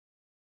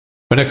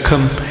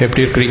வணக்கம்,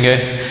 எப்படி இருக்கிறீங்க?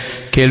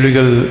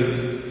 கேள்விகள்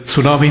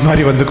சுனாமி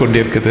மாதிரி வந்து கொண்டே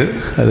இருக்குது.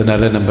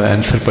 அதனால நம்ம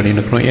ஆன்சர்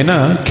பண்ணிருக்கணும். ஏன்னா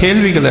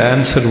கேள்விகளை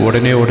ஆன்சர்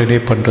உடனே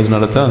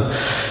பண்ணுறதுனால தான்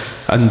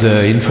அந்த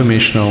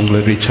இன்ஃபர்மேஷன் அவங்கள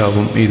ரீச்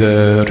ஆகும். இதை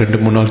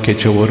 2-3 நாள்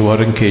கேச்சு, ஒரு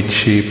வாரம்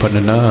கேச்சு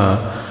பண்ணுனா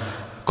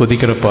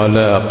கொதிக்கிற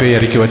பாலை அப்பயே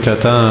இறக்கி வச்சா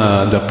தான்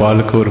அந்த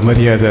பாலுக்கு ஒரு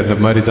மரியாதை. அந்த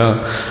மாதிரி தான்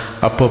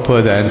அப்பப்போ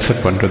அதை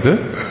ஆன்சர் பண்ணுறது.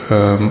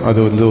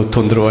 அது வந்து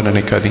தொந்தரவாக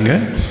நினைக்காதீங்க.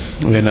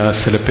 ஏன்னா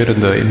சில பேர்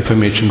இந்த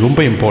இன்ஃபர்மேஷன்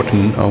ரொம்ப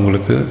இம்பார்ட்டன்ட்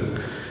அவங்களுக்கு.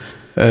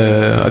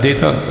 அதே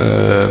தான்,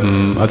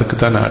 அதுக்கு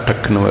தான் நான்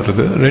டக்குன்னு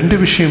வருது. 2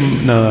 விஷயம்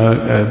நான்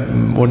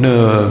ஒன்று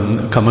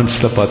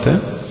கமெண்ட்ஸில் பார்த்தேன்.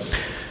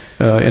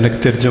 எனக்கு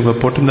தெரிஞ்சவங்க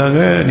போட்டிருந்தாங்க,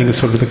 நீங்கள்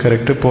சொல்கிறது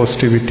கரெக்டு,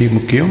 பாசிட்டிவிட்டி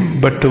முக்கியம்,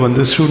 பட்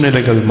வந்து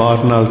சூழ்நிலைகள்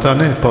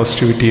மாறினால்தானே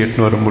பாசிட்டிவிட்டி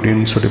எட்டுன்னு வர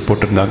முடியும்னு சொல்லி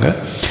போட்டிருந்தாங்க.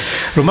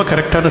 ரொம்ப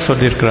கரெக்டான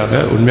சொல்லியிருக்கிறாங்க.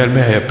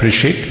 உண்மையாலுமே ஐ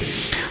அப்ரிஷியேட்.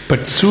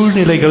 பட்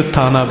சூழ்நிலைகள்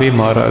தானாகவே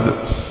மாறாது,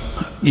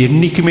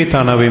 என்றைக்குமே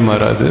தானாகவே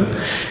மாறாது.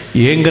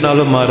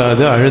 ஏங்கினாலும்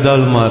மாறாது,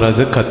 அழுதாலும்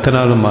மாறாது,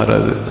 கத்தினாலும்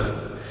மாறாது.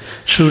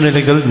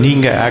 சூழ்நிலைகள்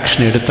நீங்கள்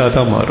ஆக்ஷன் எடுத்தால்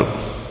தான் மாறும்.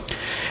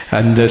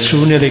 அந்த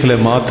சூழ்நிலைகளை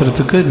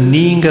மாற்றுறதுக்கு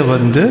நீங்கள்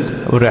வந்து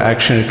ஒரு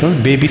ஆக்ஷன்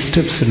எடுக்கணும். பேபி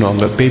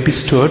ஸ்டெப்ஸ்ன்னுவாங்க,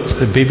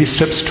 baby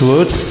steps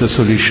towards the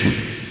solution.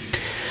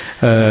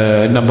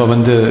 நம்ம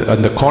வந்து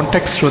அந்த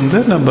கான்டெக்ஸ்ட் வந்து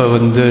நம்ம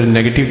வந்து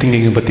நெகட்டிவ்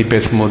திங்கிங்கை பற்றி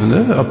பேசும்போது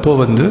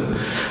அப்போது வந்து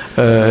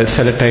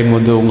சில டைம்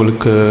வந்து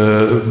உங்களுக்கு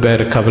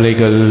வேறு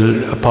கவலைகள்,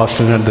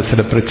 பாஸ்டில் நடந்த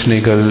சில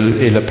பிரச்சனைகள்,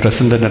 இல்லை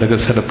ப்ரெசண்டில்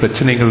நடக்கிற சில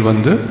பிரச்சனைகள்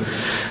வந்து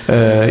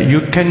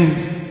யூ கேன்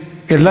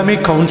எல்லாமே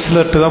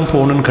கவுன்சிலர்கிட்ட தான்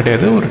போகணுன்னு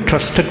கிடையாது. ஒரு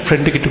ட்ரஸ்டட்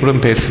ஃப்ரெண்டுக்கிட்ட கூட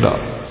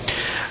பேசலாம்.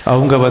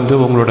 அவங்க வந்து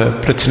உங்களோட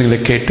பிரச்சனைகளை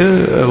கேட்டு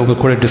உங்கள்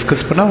கூட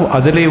டிஸ்கஸ் பண்ணால்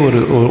அதிலே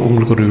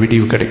உங்களுக்கு ஒரு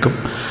விடிவு கிடைக்கும்.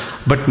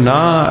 பட்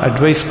நான்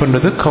அட்வைஸ்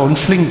பண்ணுறது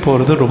கவுன்சிலிங்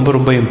போகிறது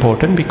ரொம்ப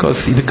இம்பார்ட்டன்ட்.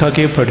 பிகாஸ்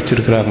இதுக்காகவே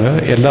படிச்சிருக்கிறாங்க,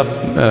 எல்லா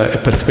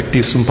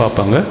பெர்ஸ்பெக்டிவ்ஸும்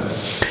பார்ப்பாங்க.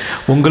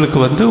 உங்களுக்கு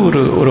வந்து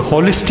ஒரு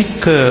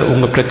ஹாலிஸ்டிக்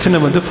உங்கள் பிரச்சனை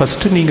வந்து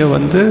ஃபஸ்ட்டு நீங்கள்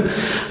வந்து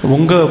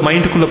உங்கள்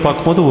மைண்டுக்குள்ளே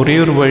பார்க்கும்போது ஒரே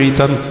ஒரு வழி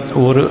தான்,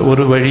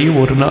 ஒரு வழி,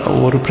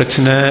 ஒரு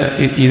பிரச்சனை,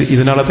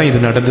 இதனால தான்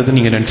இது நடந்ததுன்னு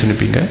நீங்கள்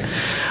நினச்சிருப்பீங்க.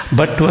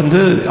 பட்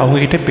வந்து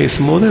அவங்ககிட்ட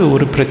பேசும்போது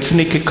ஒரு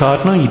பிரச்சனைக்கு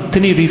காரணம்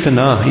இத்தனை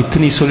ரீசனா,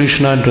 இத்தனை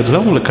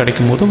சொல்யூஷனான்றதுலாம் உங்களுக்கு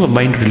கிடைக்கும் போது உங்கள்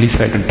மைண்ட்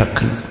ரிலீஸ் ஆகிடும்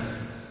டக்குன்னு.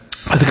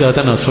 அதுக்காக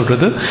தான் நான்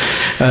சொல்கிறது.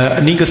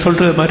 நீங்கள்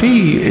சொல்கிற மாதிரி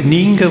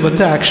நீங்கள்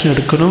வந்து ஆக்ஷன்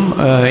எடுக்கணும்.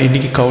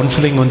 இன்றைக்கி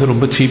கவுன்சிலிங் வந்து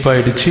ரொம்ப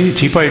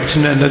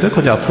சீப்பாகிடுச்சுன்னு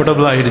கொஞ்சம்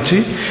அஃபோர்டபுளாக ஆகிடுச்சு.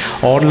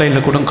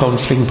 ஆன்லைனில் கூட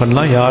கவுன்சிலிங்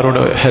பண்ணலாம், யாரோட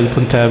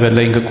ஹெல்ப்பும்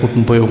தேவையில்லை இங்கே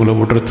கூட்டின்னு போய் உங்களை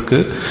விடுறதுக்கு.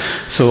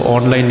 ஸோ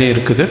ஆன்லைன்லேயே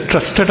இருக்குது.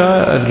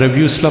 ட்ரஸ்டடாக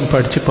ரிவ்யூஸ்லாம்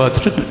படித்து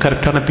பார்த்துட்டு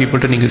கரெக்டான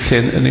பீப்புள்கிட்ட நீங்கள்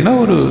சேர்ந்தீங்கன்னா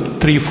ஒரு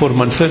 3-4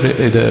 மந்த்ஸில்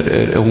இதை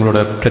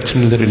உங்களோட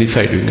பிரச்சனையில் ரிலீஸ்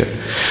ஆகிடுவீங்க.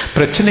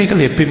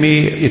 பிரச்சனைகள் எப்பயுமே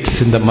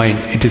it's in the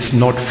mind, it is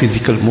not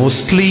physical.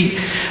 Mostly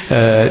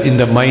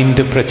இந்த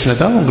மைண்டு பிரச்சனை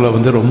தான் உங்களை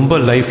வந்து ரொம்ப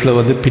லைஃப்பில்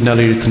வந்து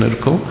பின்னால் இழுத்துன்னு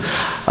இருக்கும்.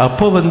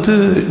 அப்போ வந்து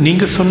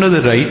நீங்கள் சொன்னது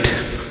ரைட்,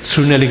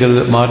 சூழ்நிலைகள்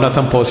மாறினா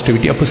தான்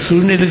பாசிட்டிவிட்டி. அப்போ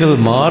சூழ்நிலைகள்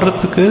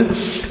மாறுறதுக்கு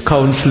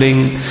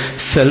கவுன்சிலிங்,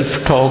 செல்ஃப்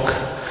டாக்,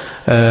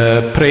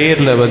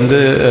 ப்ரேயரில் வந்து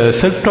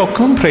செல்ஃப்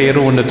டாக்கும்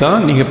ப்ரேயரும் ஒன்று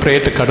தான். நீங்கள்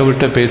ப்ரேயர்கிட்ட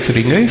கடவுள்கிட்ட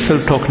பேசுகிறீங்க,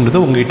 செல்ஃப்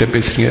டாக்ன்றது உங்ககிட்ட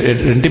பேசுகிறீங்க.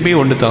 ரெண்டுமே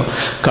ஒன்று தான்.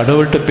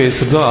 கடவுள்கிட்ட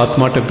பேசுகிறதும்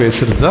ஆத்மாட்ட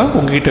பேசுகிறது தான்,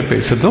 உங்ககிட்ட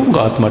பேசுகிறதும்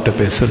உங்கள் ஆத்மாட்ட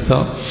பேசுகிறது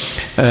தான்.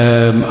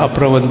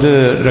 அப்புறம் வந்து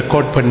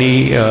ரெக்கார்ட் பண்ணி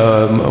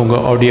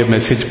உங்கள் ஆடியோ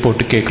மெசேஜ்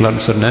போட்டு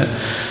கேட்கலான்னு சொன்னேன்.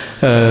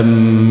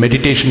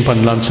 மெடிடேஷன்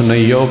பண்ணலான்னு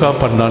சொன்னேன், யோகா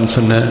பண்ணலான்னு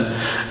சொன்னேன்,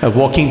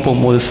 வாக்கிங்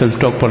போகும்போது செல்ஃப்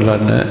டாக்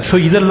பண்ணலான்னு. ஸோ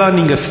இதெல்லாம்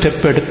நீங்கள்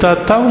ஸ்டெப்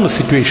எடுத்தால் தான் உங்கள்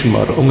சிச்சுவேஷன்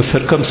மாறும், உங்கள்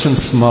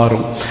சர்க்கம்ஸ்டன்ஸ்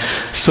மாறும்.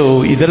 ஸோ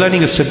இதெல்லாம்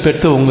நீங்கள் ஸ்டெப்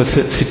எடுத்து உங்கள்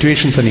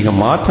சிச்சுவேஷன்ஸை நீங்கள்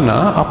மாற்றினா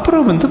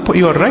அப்புறம் வந்து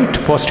யூஆர் ரைட்,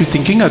 பாசிட்டிவ்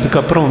திங்கிங்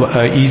அதுக்கப்புறம்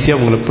ஈஸியாக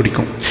உங்களுக்கு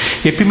பிடிக்கும்.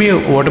 எப்பயுமே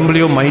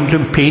உடம்புலையோ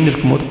மைண்ட்லையும் பெயின்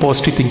இருக்கும்போது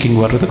பாசிட்டிவ்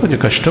திங்கிங் வர்றது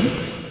கொஞ்சம் கஷ்டம்.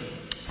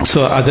 ஸோ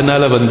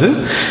அதனால் வந்து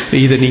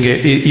இதை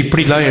நீங்கள்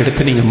இப்படிலாம்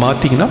எடுத்து நீங்கள்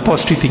மாற்றிங்கன்னா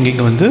பாசிட்டிவ்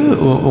திங்கிங் வந்து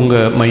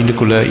உங்கள்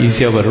மைண்டுக்குள்ளே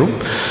ஈஸியாக வரும்.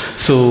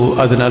 ஸோ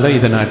அதனால்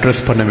இதை நான்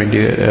அட்ரெஸ் பண்ண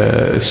வேண்டிய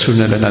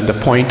சூழ்நிலை. நான் அந்த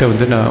பாயிண்ட்டை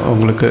வந்து நான்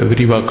உங்களுக்கு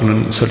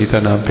விரிவாக்கணும்னு சொல்லி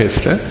தான் நான்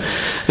பேசுகிறேன்.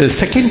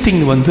 செகண்ட்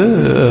திங் வந்து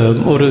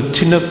ஒரு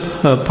சின்ன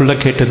புள்ள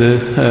கேட்டது,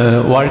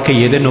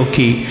 வாழ்க்கை எதை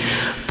நோக்கி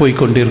போய்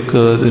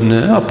கொண்டிருக்குதுன்னு.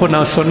 அப்போ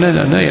நான் சொன்னேன்,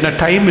 ஏன்னா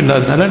டைம்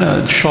இல்லாததுனால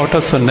நான்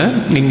ஷார்ட்டாக சொன்னேன்,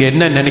 நீங்கள்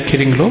என்ன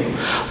நினைக்கிறீங்களோ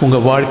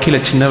உங்கள்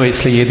வாழ்க்கையில் சின்ன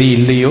வயசில் எது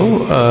இல்லையோ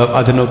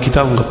அதை நோக்கி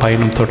தான் உங்கள்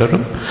பயணம்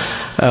தொடரும்.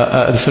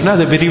 அது சொன்னால்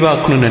அதை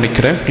விரிவாக்கணும்னு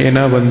நினைக்கிறேன்.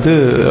 ஏன்னா வந்து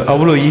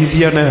அவ்வளோ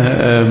ஈஸியான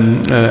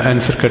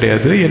ஆன்சர்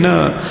கிடையாது. ஏன்னா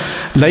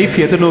லைஃப்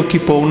எதை நோக்கி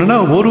போகணுன்னா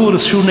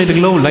ஒரு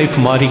சூழ்நிலைகளும் லைஃப்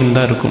மாறிக்கின்னு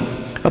தான் இருக்கும்.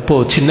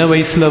 அப்போது சின்ன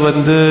வயசில்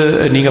வந்து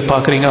நீங்கள்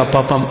பார்க்குறீங்க,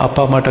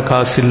 அப்பா அம்மாட்ட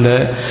காசு இல்லை,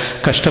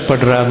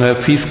 கஷ்டப்படுறாங்க,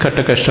 ஃபீஸ்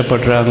கட்ட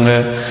கஷ்டப்படுறாங்க.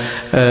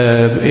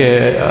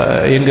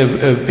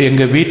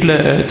 எங்கள் வீட்டில்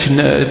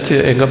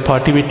எங்கள்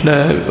பாட்டி வீட்டில்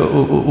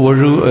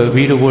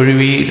வீடு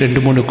ஒழுவி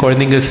 2-3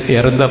 குழந்தைங்க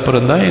இறந்த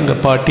அப்புறம் தான்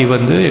எங்கள் பாட்டி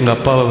வந்து எங்கள்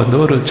அப்பாவை வந்து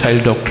ஒரு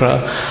சைல்டு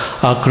டாக்டராக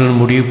ஆக்கணும்னு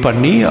முடிவு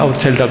பண்ணி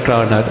அவர் சைல்டு டாக்டர்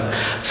ஆனார்.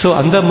 ஸோ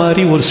அந்த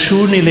மாதிரி ஒரு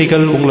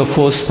சூழ்நிலைகள் உங்களை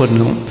ஃபோர்ஸ்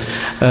பண்ணும்.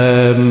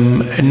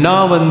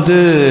 நான் வந்து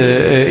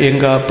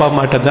எங்கள் அப்பா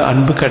அம்மாட்ட தான்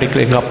அன்பு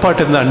கிடைக்கல, எங்கள்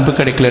அப்பாட்ட இருந்து அன்பு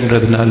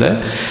கிடைக்கலன்றதுனால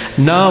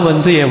நான்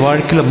வந்து என்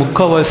வாழ்க்கையில்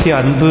முக்கால்வாசி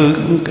அன்பு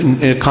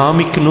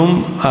காமிக்கணும்,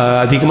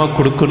 அதிகமாக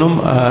கொடுக்கணும்,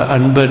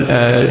 அன்பை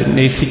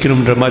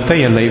நேசிக்கணுன்ற மாதிரி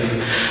தான் என் லைஃப்.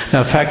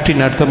 நான் ஃபேக்ட்ரி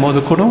நடத்தும்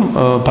போது கூட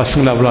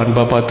பசங்களை அவ்வளோ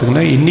அன்பாக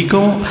பார்த்துக்கினேன்.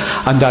 இன்றைக்கும்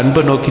அந்த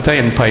அன்பை நோக்கி தான்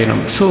என்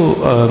பயணம். ஸோ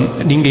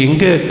நீங்கள்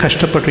எங்கே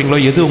கஷ்டப்படுறீங்களோ,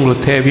 எது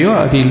உங்களுக்கு தேவையோ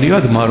அது இல்லையோ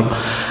அது மாறும்.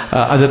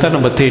 அதை தான்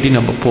நம்ம தேடி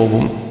நம்ம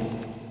போவோம்.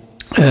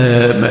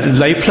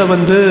 லைஃப்பில்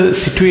வந்து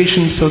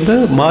சிச்சுவேஷன்ஸ் வந்து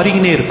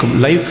மாறிக்கினே இருக்கும்.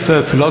 லைஃப்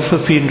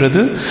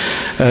ஃபிலாசபின்றது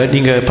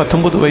நீங்கள்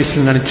 19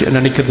 வயசில்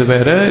நினைக்கிறது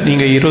வேறு,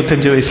 நீங்கள்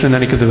 25 வயசில்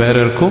நினைக்கிறது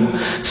வேறு இருக்கும்.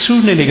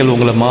 சூழ்நிலைகள்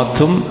உங்களை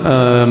மாற்றும்.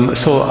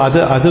 ஸோ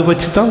அதை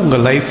வச்சு தான்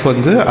உங்கள் லைஃப்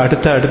வந்து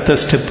அடுத்த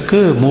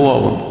ஸ்டெப்புக்கு மூவ்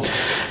ஆகும்.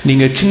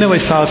 நீங்கள் சின்ன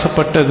வயசில்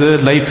ஆசைப்பட்டது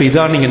லைஃப்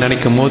இதான் நீங்கள்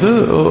நினைக்கும் போது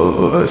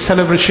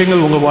சில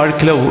விஷயங்கள் உங்கள்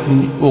வாழ்க்கையில்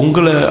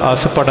உங்களை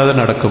ஆசைப்படாத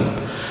நடக்கும்.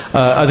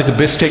 அதுக்கு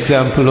பெஸ்ட்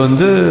எக்ஸாம்பிள்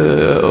வந்து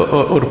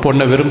ஒரு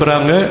பொண்ணை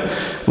விரும்புகிறாங்க,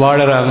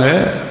 வாழறாங்க,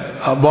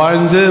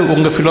 வாழ்ந்து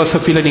உங்கள்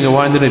ஃபிலாசபியில் நீங்கள்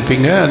வாழ்ந்து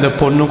நிற்பீங்க, அந்த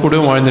பொண்ணு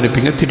கூட வாழ்ந்து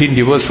நிற்பீங்க. திடீர்னு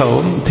டிவோர்ஸ்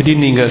ஆகும்,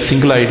 திடீர்னு நீங்கள்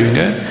சிங்கிள்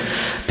ஆகிடுவீங்க,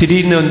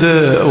 திடீர்னு வந்து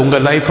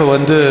உங்கள் லைஃப்பை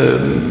வந்து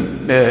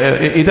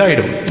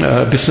இதாகிடும்,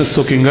 பிஸ்னஸ்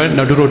தூக்கிங்க,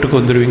 நடு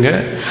ரோட்டுக்கு வந்துடுவீங்க.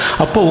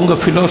 அப்போ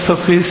உங்கள்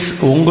ஃபிலாசபிஸ்,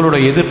 உங்களோட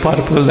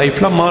எதிர்பார்ப்புகள்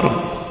லைஃப்லாம்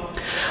மாறும்.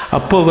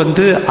 அப்போ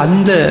வந்து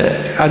அந்த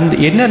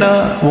என்னன்னா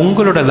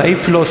உங்களோட லைஃப்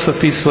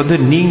ஃபிலாசபிஸ் வந்து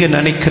நீங்கள்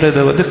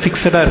நினைக்கிறத வந்து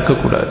ஃபிக்ஸடாக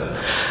இருக்கக்கூடாது.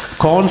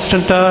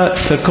 கான்ஸ்டண்ட்டாக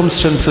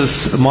சர்க்கம்ஸ்டன்சஸ்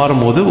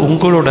மாறும்போது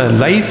உங்களோட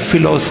லைஃப்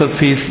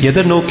ஃபிலாசபிஸ்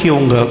எதை நோக்கி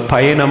உங்கள்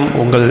பயணம்,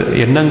 உங்கள்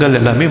எண்ணங்கள்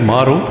எல்லாமே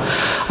மாறும்.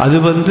 அது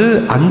வந்து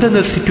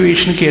அந்தந்த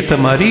சிச்சுவேஷனுக்கு ஏற்ற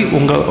மாதிரி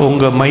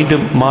உங்கள் மைண்டு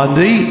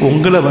மாதிரி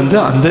உங்களை வந்து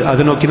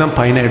அதை நோக்கி தான்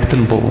பயணம்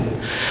எடுத்துன்னு போகும்.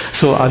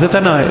 ஸோ அதை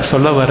தான் நான்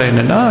சொல்ல வரேன்.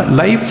 என்னென்னா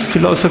லைஃப்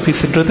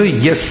ஃபிலாசபிஸ்ன்றது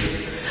எஸ்,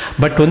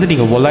 பட் வந்து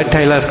நீங்கள்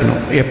வொலட்டைலாக இருக்கணும்.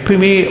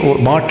 எப்பயுமே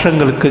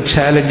மாற்றங்களுக்கு,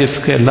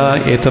 சேலஞ்சஸ்க்கு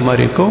எல்லாம் ஏற்ற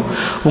மாதிரி இருக்கும்.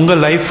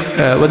 உங்கள் லைஃப்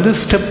வந்து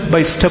ஸ்டெப்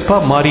பை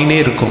ஸ்டெப்பாக மாறினே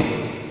இருக்கும்.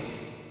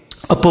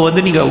 அப்போ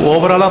வந்து நீங்கள்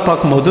ஓவராலாக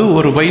பார்க்கும்போது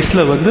ஒரு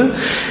வயசில் வந்து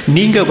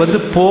நீங்கள் வந்து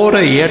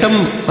போகிற இடம்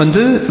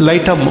வந்து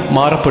லைட்டாக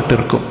மாறப்பட்டு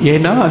இருக்கும்.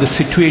 ஏன்னா அது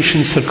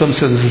சிச்சுவேஷன்,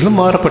 சர்க்கம்ஸ்டன்சஸில்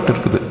மாறப்பட்டு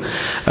இருக்குது.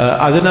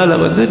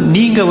 அதனால் வந்து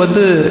நீங்கள்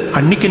வந்து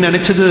அன்றைக்கி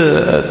நினச்சது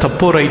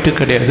தப்போ ரைட்டு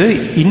கிடையாது,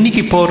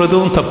 இன்றைக்கி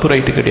போகிறதும் தப்பு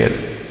ரைட்டு கிடையாது.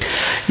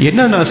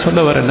 என்ன நான் சொல்ல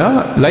வரேன்னா,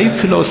 லைஃப்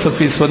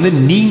ஃபிலாசபிஸ் வந்து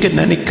நீங்கள்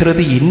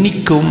நினைக்கிறது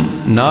இன்னைக்கும்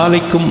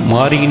நாளைக்கும்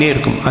மாறிக்கினே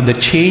இருக்கும். அந்த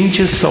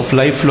சேஞ்சஸ் ஆஃப்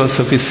லைஃப்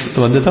ஃபிலாசபிஸ்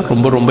வந்து தான்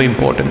ரொம்ப ரொம்ப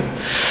இம்பார்ட்டன்ட்.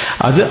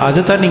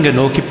 அது தான் நீங்கள்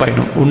நோக்கி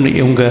பயணம்.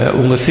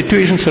 உங்கள்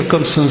சிச்சுவேஷன்,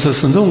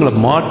 சர்க்கம்ஸ்டன்சஸ் வந்து உங்களை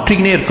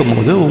மாற்றிக்கினே இருக்கும்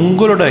போது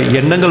உங்களோட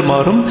எண்ணங்கள்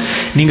மாறும்,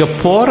 நீங்கள்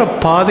போகிற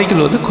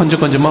பாதைகள் வந்து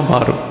கொஞ்சம் கொஞ்சமாக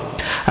மாறும்.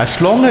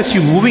 as long as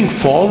you moving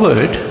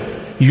forward,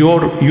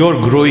 you're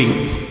growing.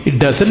 It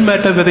doesn't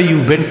matter whether you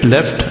went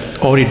left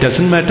or it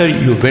doesn't matter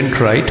you went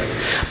right,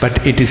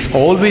 but it is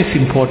always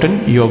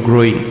important you're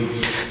growing.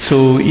 So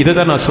இதை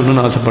தான் நான்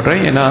சொல்லணும்னு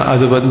ஆசைப்பட்றேன். ஏன்னா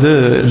அது வந்து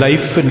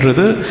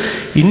லைஃப்ன்றது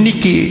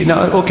இன்றைக்கி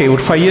நான் ஓகே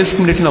ஒரு 5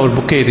 இயர்ஸ்க்கு முன்னாடி நான் ஒரு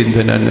புக்கை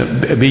எழுதியிருந்தேன்,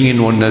 நான் பீயிங்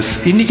இன் ஒன்னஸ்.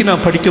 இன்றைக்கி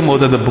நான் படிக்கும்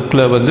போது அந்த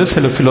புக்கில் வந்து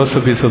சில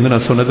ஃபிலாசபிஸ் வந்து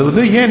நான் சொன்னது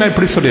வந்து ஏன் நான்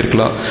இப்படி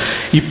சொல்லியிருக்கலாம்,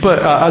 இப்போ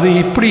அது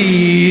இப்படி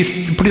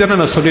தானே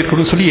நான்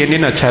சொல்லியிருக்கணும்னு சொல்லி என்னை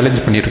நான்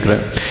சேலஞ்ச்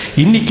பண்ணியிருக்கிறேன்.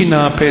 இன்றைக்கி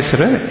நான்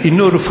பேசுகிறேன்,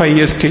 இன்னொரு 5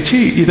 இயர்ஸ் கழிச்சு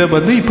இதை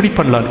வந்து இப்படி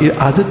பண்ணலாம்.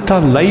 அது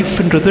தான்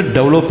லைஃப்ன்றது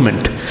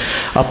டெவலப்மெண்ட்.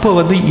 அப்போ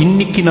வந்து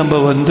இன்றைக்கி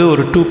நம்ம வந்து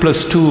ஒரு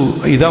 2+2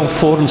 இதான்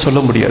 4ன்னு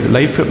சொல்ல முடியாது.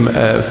 லைஃப்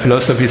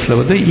philosophies-ல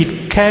வந்து it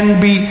can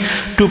be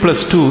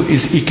 2+2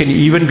 is it can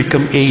even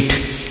become 8.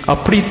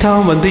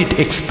 அப்படித்தான் வந்து it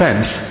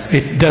expands.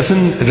 It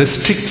doesn't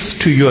restrict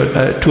to your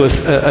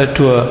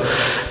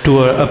to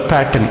a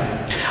pattern.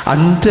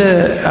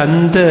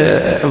 அந்த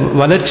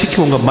வளர்ச்சிக்கு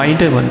உங்கள்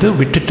மைண்டை வந்து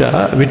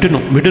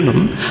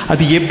விடணும்.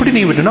 அது எப்படி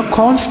நீ விடணும்னா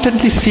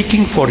கான்ஸ்டன்ட்லி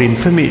சீக்கிங் ஃபார்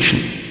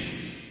இன்ஃபர்மேஷன்.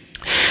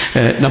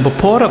 நம்ம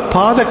போகிற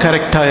பாதை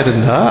கரெக்டாக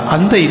இருந்தால்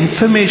அந்த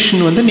இன்ஃபர்மேஷன்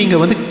வந்து நீங்கள்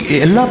வந்து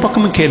எல்லா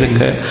பக்கமும்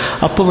கேளுங்க.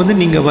 அப்போ வந்து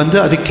நீங்கள் வந்து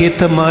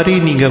அதுக்கேற்ற மாதிரி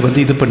நீங்கள் வந்து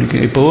இது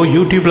பண்ணிக்கோங்க. இப்போது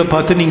யூடியூப்பில்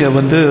பார்த்து நீங்கள்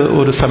வந்து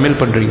ஒரு சமையல்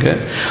பண்ணுறீங்க,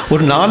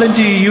 ஒரு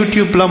 4-5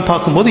 யூடியூப்லாம்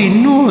பார்க்கும்போது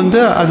இன்னும்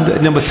வந்து அந்த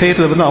நம்ம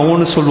செய்கிறத வந்து அவன்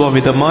ஒன்று சொல்லுவான்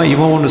விதமாக,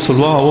 இவன் ஒன்று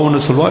சொல்லுவான், அவன்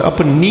ஒன்று சொல்லுவான்.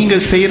 அப்போ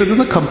நீங்கள் செய்கிறது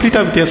வந்து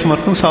கம்ப்ளீட்டாக வித்தியாசமாக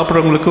இருக்கும்.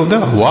 சாப்பிட்றவங்களுக்கு வந்து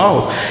வாவ்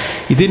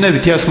இது என்ன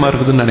வித்தியாசமாக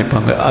இருக்குதுன்னு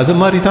நினைப்பாங்க. அது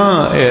மாதிரி தான்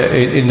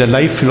இந்த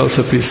லைஃப்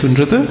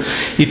ஃபிலாசபிஸ்ன்றது.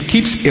 It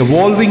keeps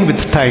evolving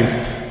with time.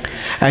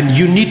 And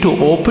you need to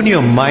open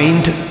your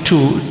mind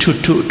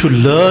to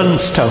learn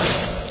stuff.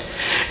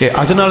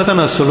 அதனால தான்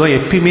நான் சொல்லுவேன்,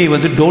 எப்பயுமே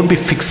வந்து don't be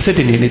fixed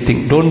in anything,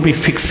 don't be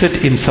fixed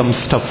in some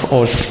stuff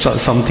or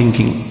some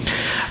thinking.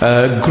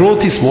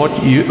 Growth is what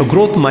you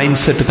growth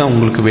mindset தான்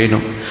உங்களுக்கு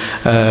வேணும்.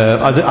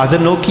 அதை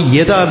நோக்கி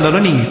எதாக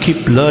இருந்தாலும் நீங்கள்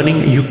keep learning,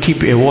 you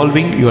keep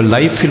evolving, your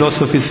life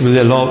philosophies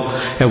will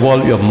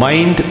evolve, your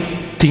mind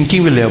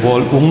thinking will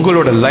evolve.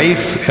 உங்களோட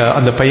life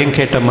அந்த பையன்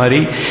கேட்ட மாதிரி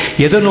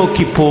எதை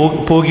நோக்கி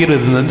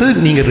போகிறது வந்து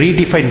நீங்கள்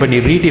ரீடிஃபைன்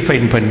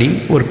பண்ணி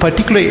ஒரு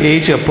பர்டிகுலர்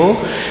ஏஜ் அப்போது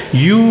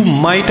you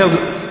might have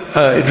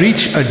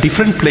reach a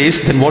different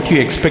place then what you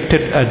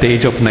expected at the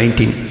age of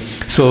 19.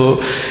 So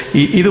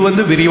இது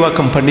வந்து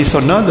விரிவாக்கம் பண்ணி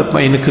சொன்னால் அந்த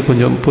பையனுக்கு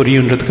கொஞ்சம்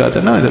புரியுன்றதுக்காக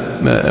தான் அதை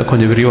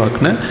கொஞ்சம்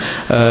விரிவாக்குனேன்.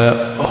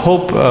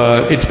 hope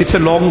it's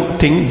a long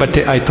thing, but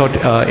I thought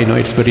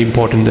it's very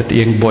important that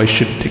young boys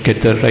should get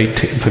the right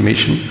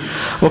information.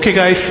 Okay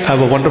guys,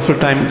 have a wonderful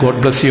time.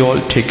 God bless you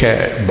all. Take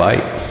care.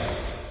 Bye.